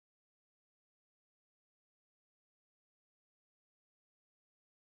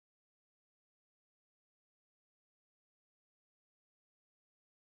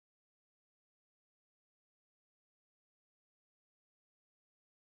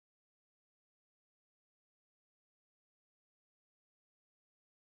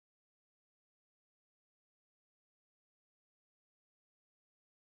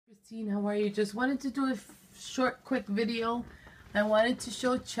Christine, how are you? Just wanted to do a short quick video. I wanted to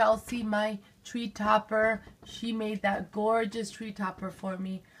show Chelsea my tree topper. She made that gorgeous tree topper for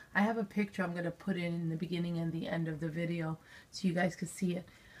me. I have a picture I'm going to put in the beginning and the end of the video so you guys can see it.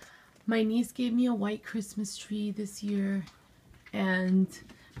 My niece gave me a white Christmas tree this year, and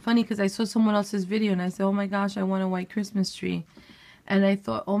funny because I saw someone else's video and I said, oh my gosh, I want a white Christmas tree. And I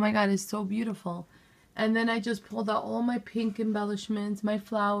thought, oh my god, it's so beautiful. And then I just pulled out all my pink embellishments, my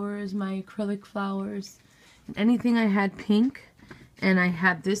flowers, my acrylic flowers, and anything I had pink. And I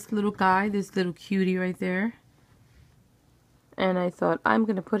had this little guy, this little cutie right there. And I thought, I'm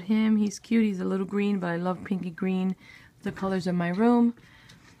going to put him. He's cute. He's a little green, but I love pinky green. The colors of my room.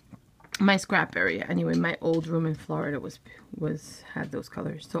 My scrap area. Anyway, my old room in Florida had those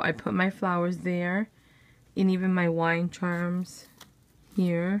colors. So I put my flowers there. And even my wine charms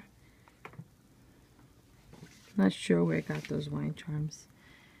here. Not sure where I got those wine charms,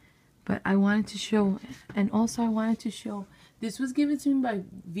 but I wanted to show, and also I wanted to show, this was given to me by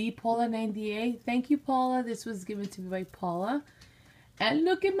Paula98. Thank you, Paula. This was given to me by Paula. And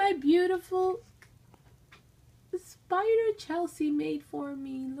look at my beautiful spider Chelsea made for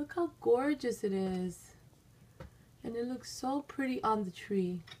me. Look how gorgeous it is. And it looks so pretty on the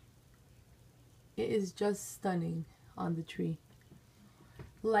tree. It is just stunning on the tree.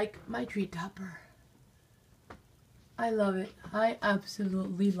 Like my tree topper. I love it. I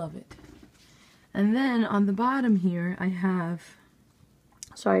absolutely love it. And then on the bottom here, I have,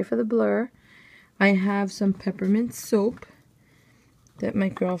 sorry for the blur, I have some peppermint soap that my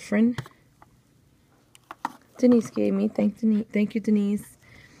girlfriend Denise gave me. Thank you, Denise.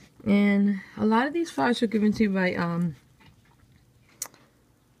 And a lot of these flowers were given to me by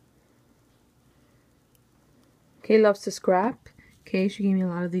Kay Loves to Scrap. Kay, she gave me a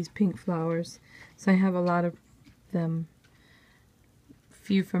lot of these pink flowers, so I have a lot of them,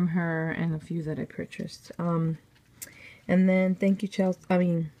 few from her and a few that I purchased. And then thank you, Chelsea.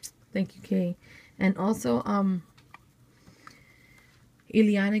 Thank you, Kay. And also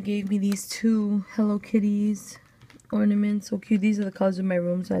Ileana gave me these two Hello Kitties ornaments. So cute. These are the colors of my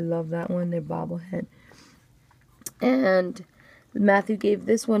room, so I love that one. They're bobblehead. And Matthew gave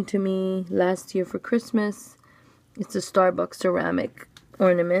this one to me last year for Christmas. It's a Starbucks ceramic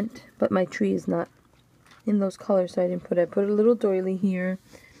ornament, but my tree is not in those colors, so I didn't put it. I put a little doily here.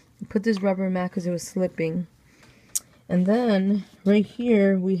 I put this rubber mat because it was slipping. And then right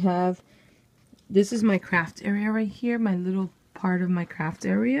here we have, this is my craft area right here, my little part of my craft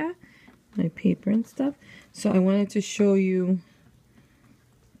area, my paper and stuff. So I wanted to show you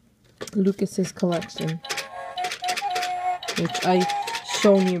Lucas's collection, which I've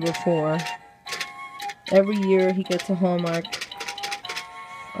shown you before. Every year he gets a Hallmark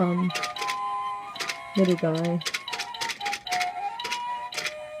little guy.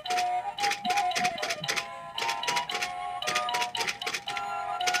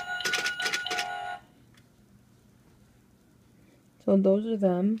 So those are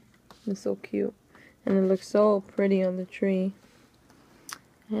them. They're so cute. And it looks so pretty on the tree.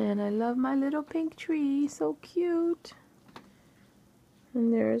 And I love my little pink tree. So cute.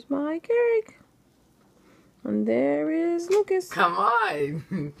 And there's my cake. And there is Lucas. Come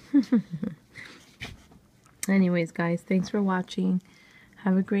on! Anyways, guys, thanks for watching.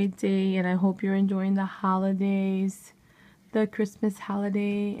 Have a great day, and I hope you're enjoying the holidays, the Christmas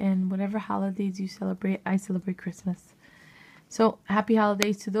holiday, and whatever holidays you celebrate. I celebrate Christmas. So, happy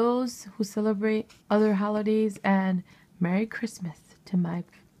holidays to those who celebrate other holidays, and Merry Christmas to my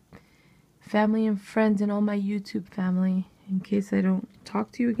family and friends and all my YouTube family. In case I don't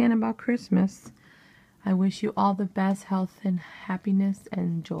talk to you again about Christmas, I wish you all the best health and happiness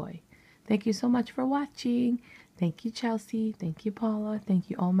and joy. Thank you so much for watching. Thank you, Chelsea. Thank you, Paula. Thank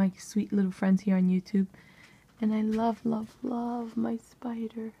you, all my sweet little friends here on YouTube. And I love, love, love my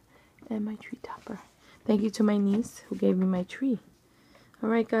spider and my tree topper. Thank you to my niece who gave me my tree.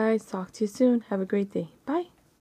 Alright, guys. Talk to you soon. Have a great day. Bye.